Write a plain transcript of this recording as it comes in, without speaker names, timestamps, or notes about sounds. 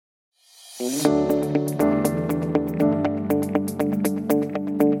Welcome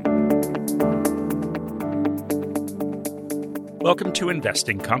to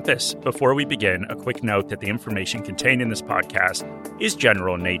Investing Compass. Before we begin, a quick note that the information contained in this podcast is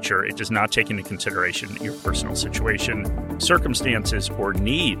general in nature. It does not take into consideration your personal situation, circumstances, or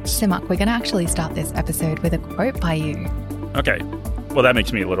needs. So, Mark, we're going to actually start this episode with a quote by you. Okay. Well, that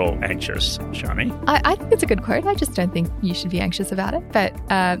makes me a little anxious, Shani. I think it's a good quote. I just don't think you should be anxious about it. But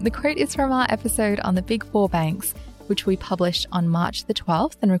the quote is from our episode on the Big Four banks, which we published on March the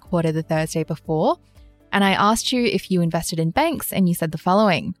 12th and recorded the Thursday before. And I asked you if you invested in banks, and you said the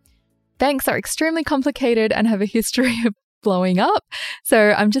following: banks are extremely complicated and have a history of blowing up.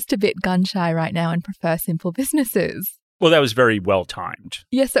 So I'm just a bit gun shy right now and prefer simple businesses. Well, that was very well timed.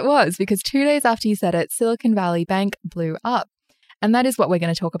 Yes, it was, because 2 days after you said it, Silicon Valley Bank blew up. And that is what we're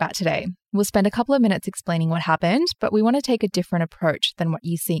going to talk about today. We'll spend a couple of minutes explaining what happened, but we want to take a different approach than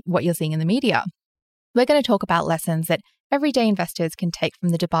what you're seeing in the media. We're going to talk about lessons that everyday investors can take from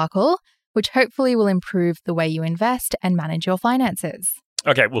the debacle, which hopefully will improve the way you invest and manage your finances.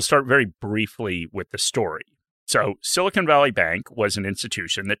 Okay, we'll start very briefly with the story. So, Silicon Valley Bank was an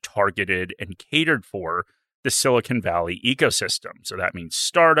institution that targeted and catered for the Silicon Valley ecosystem. So that means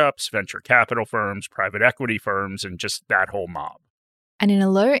startups, venture capital firms, private equity firms, and just that whole mob. And in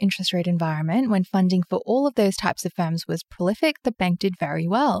a low interest rate environment, when funding for all of those types of firms was prolific, the bank did very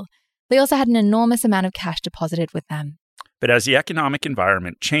well. They also had an enormous amount of cash deposited with them. But as the economic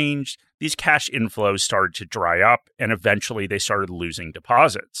environment changed, these cash inflows started to dry up, and eventually they started losing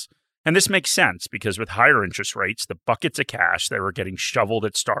deposits. And this makes sense because with higher interest rates, the buckets of cash that were getting shoveled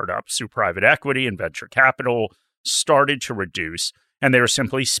at startups through private equity and venture capital started to reduce, and they were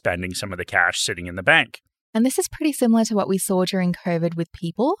simply spending some of the cash sitting in the bank. And this is pretty similar to what we saw during COVID with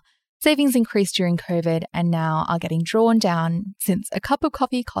people. Savings increased during COVID and now are getting drawn down since a cup of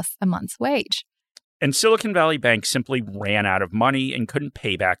coffee costs a month's wage. And Silicon Valley Bank simply ran out of money and couldn't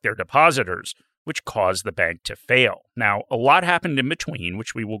pay back their depositors, which caused the bank to fail. Now, a lot happened in between,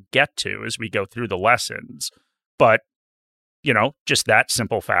 which we will get to as we go through the lessons. But, just that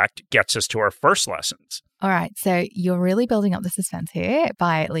simple fact gets us to our first lessons. All right, so you're really building up the suspense here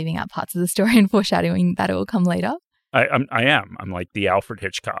by leaving out parts of the story and foreshadowing that it will come later. I am. I'm like the Alfred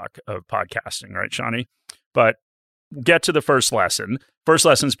Hitchcock of podcasting, right, Shani? But get to the first lesson. First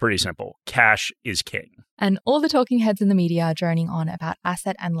lesson's pretty simple. Cash is king. And all the talking heads in the media are droning on about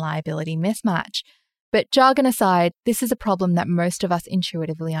asset and liability mismatch. But jargon aside, this is a problem that most of us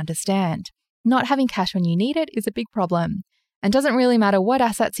intuitively understand. Not having cash when you need it is a big problem. And doesn't really matter what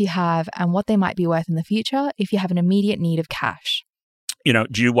assets you have and what they might be worth in the future if you have an immediate need of cash.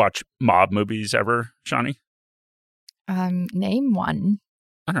 Do you watch mob movies ever, Shani? Name one.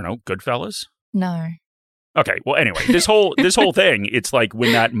 I don't know, Goodfellas? No. Okay, well, anyway, this whole thing, it's like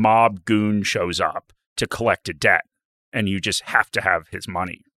when that mob goon shows up to collect a debt and you just have to have his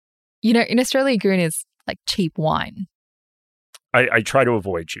money. In Australia, goon is like cheap wine. I try to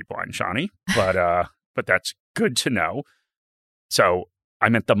avoid cheap wine, Shani, but that's good to know. So I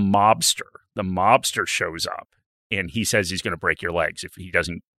meant the mobster. The mobster shows up and he says he's going to break your legs if he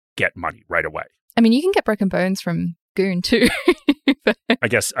doesn't get money right away. I mean, you can get broken bones from goon too. I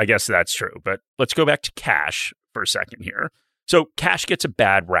guess that's true. But let's go back to cash for a second here. So cash gets a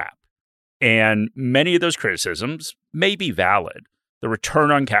bad rap, and many of those criticisms may be valid. The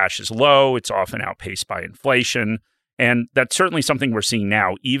return on cash is low. It's often outpaced by inflation. And that's certainly something we're seeing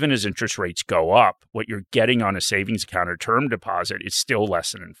now. Even as interest rates go up, what you're getting on a savings account or term deposit is still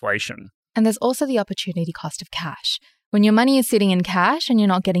less than inflation. And there's also the opportunity cost of cash. When your money is sitting in cash and you're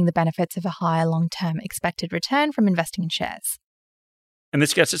not getting the benefits of a higher long-term expected return from investing in shares. And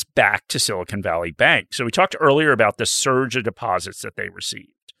this gets us back to Silicon Valley Bank. So we talked earlier about the surge of deposits that they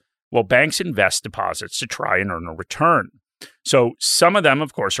received. Well, banks invest deposits to try and earn a return. So some of them,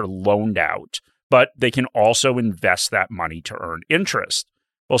 of course, are loaned out, but they can also invest that money to earn interest.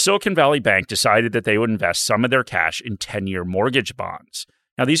 Well, Silicon Valley Bank decided that they would invest some of their cash in 10-year mortgage bonds.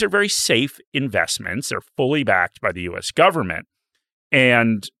 Now, these are very safe investments. They're fully backed by the U.S. government.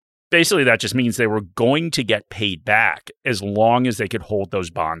 And basically, that just means they were going to get paid back as long as they could hold those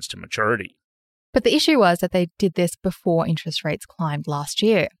bonds to maturity. But the issue was that they did this before interest rates climbed last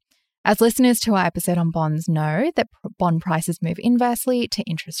year. As listeners to our episode on bonds know, that bond prices move inversely to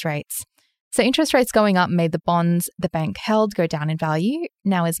interest rates. So interest rates going up made the bonds the bank held go down in value.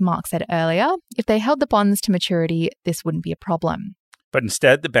 Now, as Mark said earlier, if they held the bonds to maturity, this wouldn't be a problem. But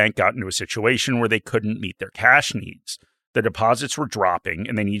instead, the bank got into a situation where they couldn't meet their cash needs. The deposits were dropping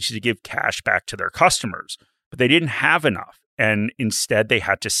and they needed to give cash back to their customers, but they didn't have enough. And instead, they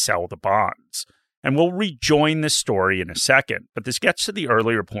had to sell the bonds. And we'll rejoin this story in a second, but this gets to the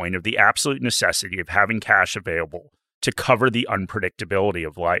earlier point of the absolute necessity of having cash available to cover the unpredictability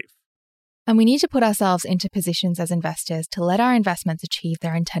of life. And we need to put ourselves into positions as investors to let our investments achieve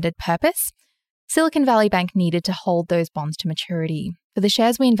their intended purpose. Silicon Valley Bank needed to hold those bonds to maturity. For the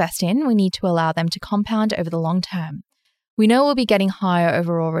shares we invest in, we need to allow them to compound over the long term. We know we'll be getting higher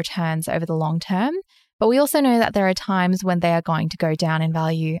overall returns over the long term, but we also know that there are times when they are going to go down in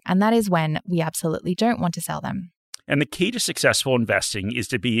value, and that is when we absolutely don't want to sell them. And the key to successful investing is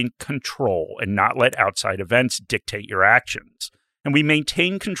to be in control and not let outside events dictate your actions. And we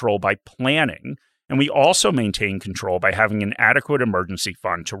maintain control by planning, and we also maintain control by having an adequate emergency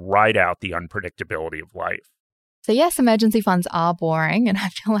fund to ride out the unpredictability of life. So yes, emergency funds are boring, and I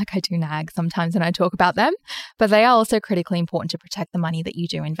feel like I do nag sometimes when I talk about them, but they are also critically important to protect the money that you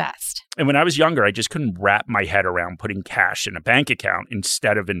do invest. And when I was younger, I just couldn't wrap my head around putting cash in a bank account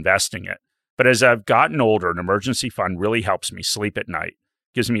instead of investing it. But as I've gotten older, an emergency fund really helps me sleep at night.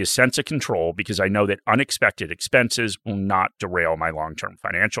 Gives me a sense of control because I know that unexpected expenses will not derail my long-term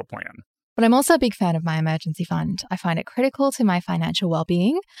financial plan. But I'm also a big fan of my emergency fund. I find it critical to my financial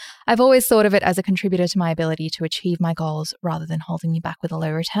well-being. I've always thought of it as a contributor to my ability to achieve my goals rather than holding me back with a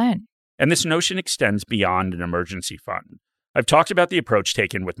low return. And this notion extends beyond an emergency fund. I've talked about the approach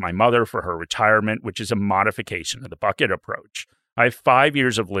taken with my mother for her retirement, which is a modification of the bucket approach. I have 5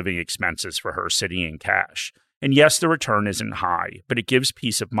 years of living expenses for her sitting in cash. And yes, the return isn't high, but it gives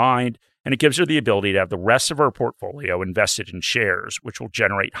peace of mind, and it gives her the ability to have the rest of her portfolio invested in shares, which will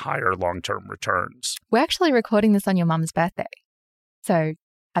generate higher long-term returns. We're actually recording this on your mum's birthday. So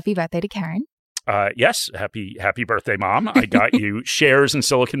happy birthday to Karen. Yes, happy birthday, Mom. I got you shares in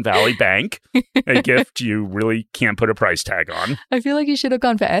Silicon Valley Bank, a gift you really can't put a price tag on. I feel like you should have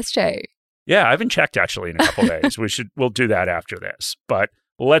gone for SJ. Yeah, I haven't checked actually in a couple days. We'll do that after this. But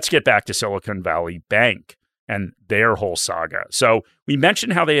let's get back to Silicon Valley Bank and their whole saga. So we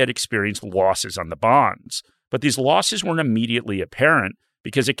mentioned how they had experienced losses on the bonds, but these losses weren't immediately apparent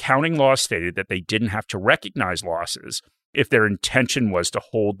because accounting law stated that they didn't have to recognize losses if their intention was to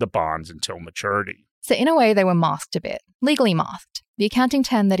hold the bonds until maturity. So in a way, they were masked a bit, legally masked. The accounting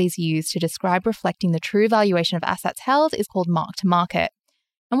term that is used to describe reflecting the true valuation of assets held is called mark-to-market.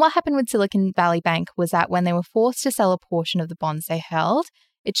 And what happened with Silicon Valley Bank was that when they were forced to sell a portion of the bonds they held,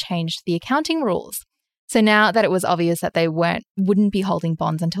 it changed the accounting rules. So now that it was obvious that they wouldn't be holding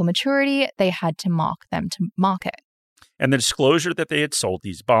bonds until maturity, they had to mark them to market. And the disclosure that they had sold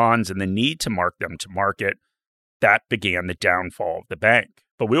these bonds and the need to mark them to market, that began the downfall of the bank.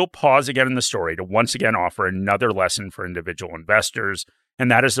 But we'll pause again in the story to once again offer another lesson for individual investors, and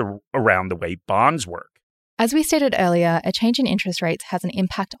that is around the way bonds work. As we stated earlier, a change in interest rates has an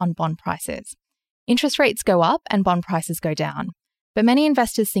impact on bond prices. Interest rates go up and bond prices go down. But many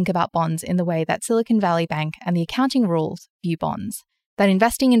investors think about bonds in the way that Silicon Valley Bank and the accounting rules view bonds, that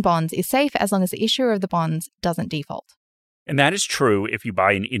investing in bonds is safe as long as the issuer of the bonds doesn't default. And that is true if you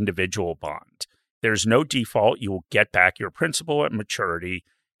buy an individual bond. There's no default. You will get back your principal at maturity,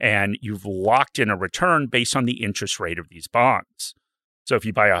 and you've locked in a return based on the interest rate of these bonds. So if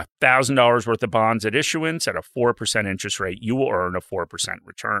you buy $1,000 worth of bonds at issuance at a 4% interest rate, you will earn a 4%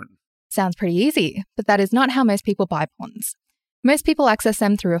 return. Sounds pretty easy, but that is not how most people buy bonds. Most people access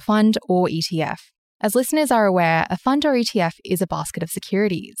them through a fund or ETF. As listeners are aware, a fund or ETF is a basket of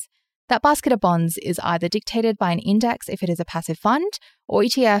securities. That basket of bonds is either dictated by an index if it is a passive fund, or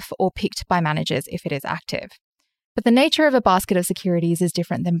ETF, or picked by managers if it is active. But the nature of a basket of securities is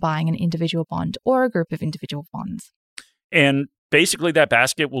different than buying an individual bond or a group of individual bonds. And basically, that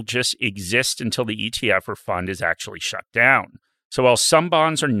basket will just exist until the ETF or fund is actually shut down. So while some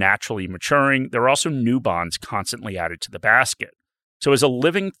bonds are naturally maturing, there are also new bonds constantly added to the basket. So as a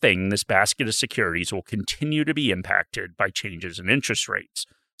living thing, this basket of securities will continue to be impacted by changes in interest rates.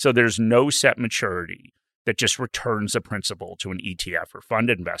 So there's no set maturity that just returns the principal to an ETF or fund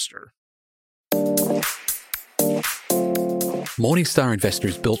investor. Morningstar Investor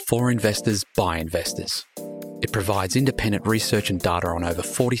is built for investors by investors. It provides independent research and data on over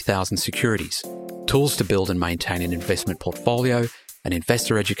 40,000 securities, tools to build and maintain an investment portfolio, and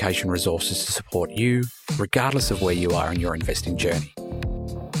investor education resources to support you, regardless of where you are in your investing journey.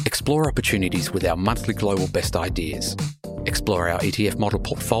 Explore opportunities with our monthly global best ideas. Explore our ETF model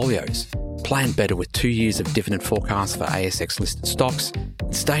portfolios. Plan better with 2 years of dividend forecasts for ASX-listed stocks,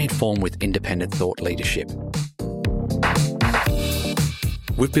 and stay informed with independent thought leadership.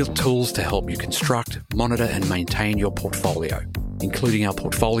 We've built tools to help you construct, monitor and maintain your portfolio, including our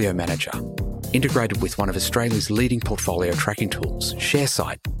Portfolio Manager, integrated with one of Australia's leading portfolio tracking tools,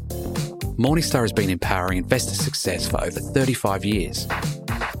 ShareSite. Morningstar has been empowering investor success for over 35 years.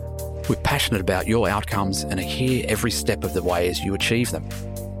 We're passionate about your outcomes and are here every step of the way as you achieve them.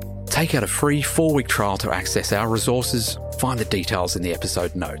 Take out a free 4-week trial to access our resources. Find the details in the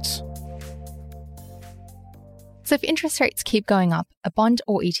episode notes. So if interest rates keep going up, a bond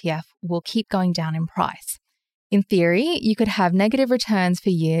or ETF will keep going down in price. In theory, you could have negative returns for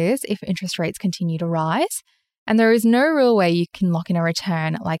years if interest rates continue to rise. And there is no real way you can lock in a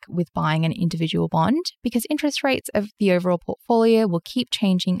return like with buying an individual bond, because interest rates of the overall portfolio will keep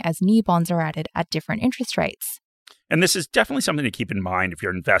changing as new bonds are added at different interest rates. And this is definitely something to keep in mind if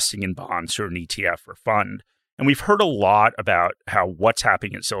you're investing in bonds or an ETF or fund. And we've heard a lot about how what's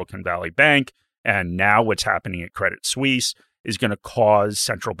happening at Silicon Valley Bank and now what's happening at Credit Suisse is going to cause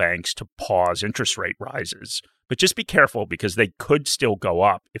central banks to pause interest rate rises. But just be careful, because they could still go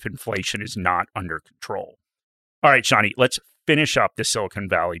up if inflation is not under control. All right, Shani, let's finish up the Silicon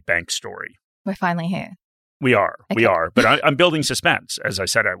Valley Bank story. We're finally here. We are. But I'm building suspense, as I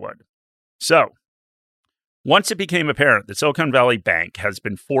said I would. So, once it became apparent that Silicon Valley Bank has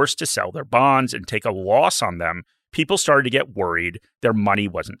been forced to sell their bonds and take a loss on them, people started to get worried their money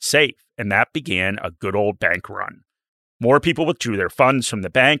wasn't safe, and that began a good old bank run. More people withdrew their funds from the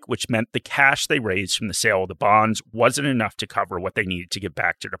bank, which meant the cash they raised from the sale of the bonds wasn't enough to cover what they needed to give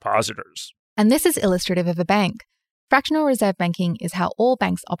back to depositors. And this is illustrative of a bank. Fractional reserve banking is how all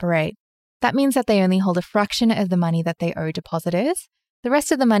banks operate. That means that they only hold a fraction of the money that they owe depositors. The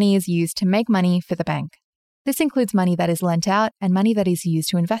rest of the money is used to make money for the bank. This includes money that is lent out and money that is used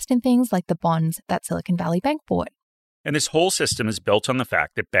to invest in things like the bonds that Silicon Valley Bank bought. And this whole system is built on the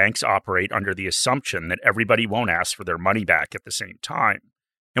fact that banks operate under the assumption that everybody won't ask for their money back at the same time.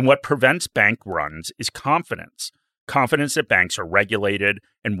 And what prevents bank runs is confidence. Confidence that banks are regulated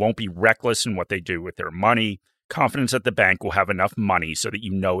and won't be reckless in what they do with their money. Confidence that the bank will have enough money so that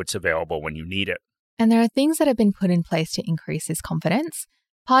you know it's available when you need it. And there are things that have been put in place to increase this confidence.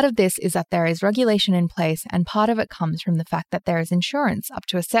 Part of this is that there is regulation in place, and part of it comes from the fact that there is insurance up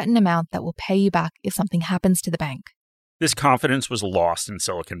to a certain amount that will pay you back if something happens to the bank. This confidence was lost in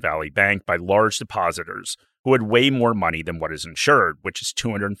Silicon Valley Bank by large depositors who had way more money than what is insured, which is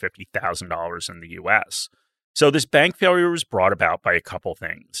 $250,000 in the US. So this bank failure was brought about by a couple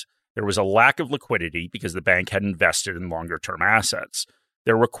things. There was a lack of liquidity because the bank had invested in longer-term assets.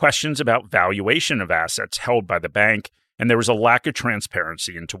 There were questions about valuation of assets held by the bank, and there was a lack of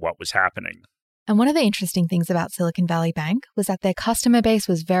transparency into what was happening. And one of the interesting things about Silicon Valley Bank was that their customer base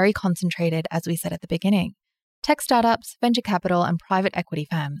was very concentrated, as we said at the beginning. Tech startups, venture capital, and private equity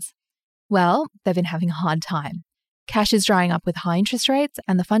firms. Well, they've been having a hard time. Cash is drying up with high interest rates,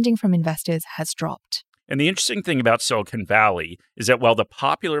 and the funding from investors has dropped. And the interesting thing about Silicon Valley is that while the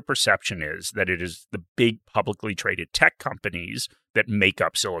popular perception is that it is the big publicly traded tech companies that make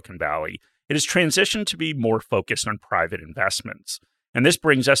up Silicon Valley, it has transitioned to be more focused on private investments. And this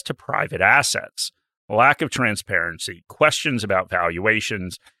brings us to private assets. Lack of transparency, questions about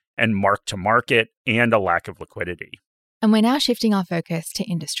valuations, and mark-to-market, and a lack of liquidity. And we're now shifting our focus to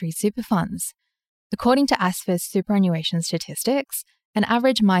industry super funds. According to ASFA's superannuation statistics, an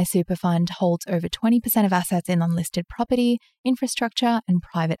average MySuper fund holds over 20% of assets in unlisted property, infrastructure, and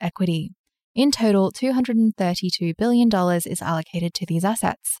private equity. In total, $232 billion is allocated to these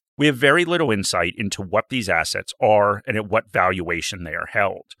assets. We have very little insight into what these assets are and at what valuation they are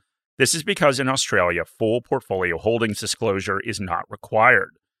held. This is because in Australia, full portfolio holdings disclosure is not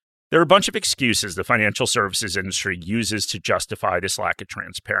required. There are a bunch of excuses the financial services industry uses to justify this lack of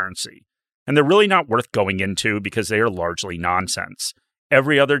transparency. And they're really not worth going into because they are largely nonsense.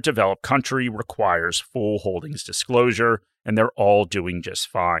 Every other developed country requires full holdings disclosure, and they're all doing just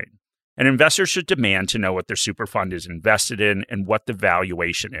fine. And investors should demand to know what their super fund is invested in and what the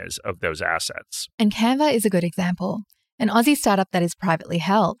valuation is of those assets. And Canva is a good example, an Aussie startup that is privately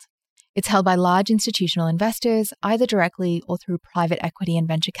held. It's held by large institutional investors, either directly or through private equity and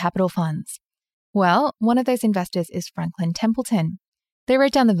venture capital funds. Well, one of those investors is Franklin Templeton. They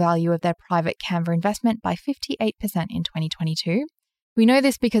wrote down the value of their private Canva investment by 58% in 2022. We know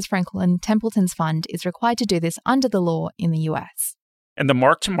this because Franklin Templeton's fund is required to do this under the law in the US. And the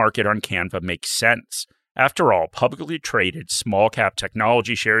mark-to-market on Canva makes sense. After all, publicly traded small-cap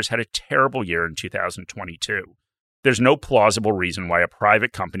technology shares had a terrible year in 2022. There's no plausible reason why a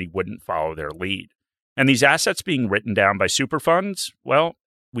private company wouldn't follow their lead. And these assets being written down by super funds, well,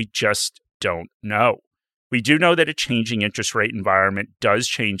 we just don't know. We do know that a changing interest rate environment does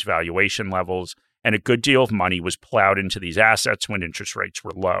change valuation levels, and a good deal of money was plowed into these assets when interest rates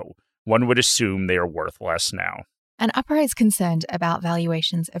were low. One would assume they are worth less now. And APRA is concerned about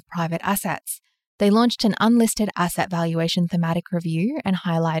valuations of private assets. They launched an unlisted asset valuation thematic review and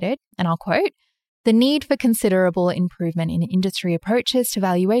highlighted, and I'll quote, the need for considerable improvement in industry approaches to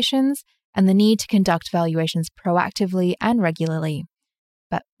valuations, and the need to conduct valuations proactively and regularly.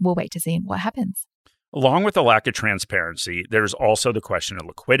 But we'll wait to see what happens. Along with the lack of transparency, there's also the question of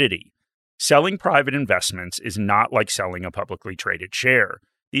liquidity. Selling private investments is not like selling a publicly traded share.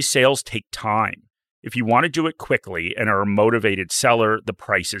 These sales take time. If you want to do it quickly and are a motivated seller, the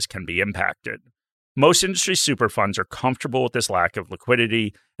prices can be impacted. Most industry super funds are comfortable with this lack of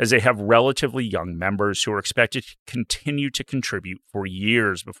liquidity as they have relatively young members who are expected to continue to contribute for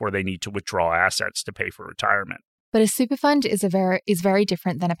years before they need to withdraw assets to pay for retirement. But a super fund is very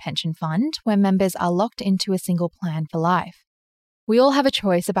different than a pension fund, where members are locked into a single plan for life. We all have a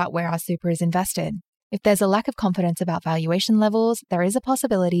choice about where our super is invested. If there's a lack of confidence about valuation levels, there is a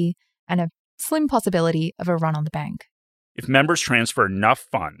possibility, and a slim possibility, of a run on the bank. If members transfer enough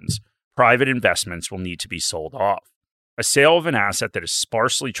funds, private investments will need to be sold off. A sale of an asset that is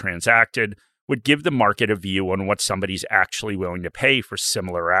sparsely transacted would give the market a view on what somebody's actually willing to pay for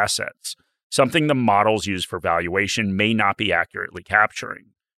similar assets, something the models used for valuation may not be accurately capturing.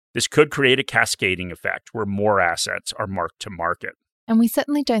 This could create a cascading effect where more assets are marked to market. And we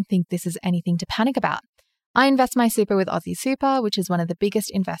certainly don't think this is anything to panic about. I invest my super with Aussie Super, which is one of the biggest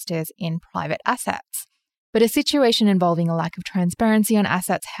investors in private assets. But a situation involving a lack of transparency on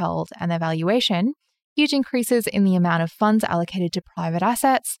assets held and their valuation, huge increases in the amount of funds allocated to private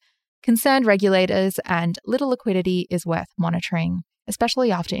assets, concerned regulators, and little liquidity is worth monitoring,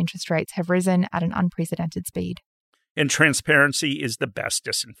 especially after interest rates have risen at an unprecedented speed. And transparency is the best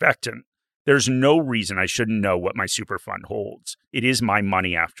disinfectant. There's no reason I shouldn't know what my super fund holds. It is my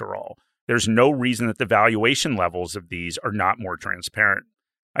money after all. There's no reason that the valuation levels of these are not more transparent.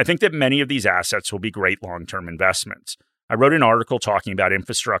 I think that many of these assets will be great long-term investments. I wrote an article talking about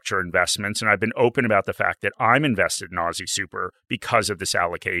infrastructure investments, and I've been open about the fact that I'm invested in Aussie Super because of this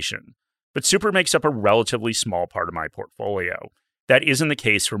allocation. But super makes up a relatively small part of my portfolio. That isn't the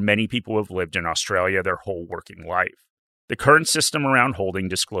case for many people who have lived in Australia their whole working life. The current system around holding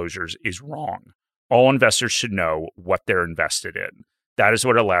disclosures is wrong. All investors should know what they're invested in. That is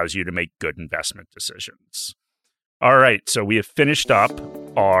what allows you to make good investment decisions. All right, so we have finished up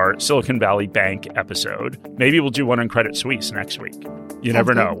our Silicon Valley Bank episode. Maybe we'll do one on Credit Suisse next week. You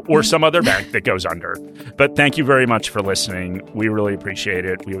never know. Or some other bank that goes under. But thank you very much for listening. We really appreciate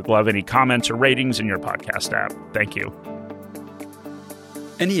it. We would love any comments or ratings in your podcast app. Thank you.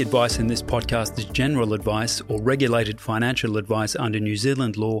 Any advice in this podcast is general advice or regulated financial advice under New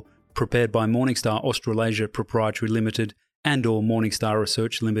Zealand law, prepared by Morningstar Australasia Proprietary Limited and or Morningstar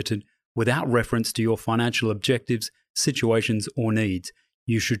Research Limited, without reference to your financial objectives, situations or needs.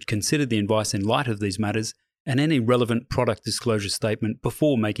 You should consider the advice in light of these matters and any relevant product disclosure statement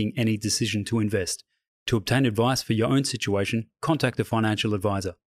before making any decision to invest. To obtain advice for your own situation, contact a financial advisor.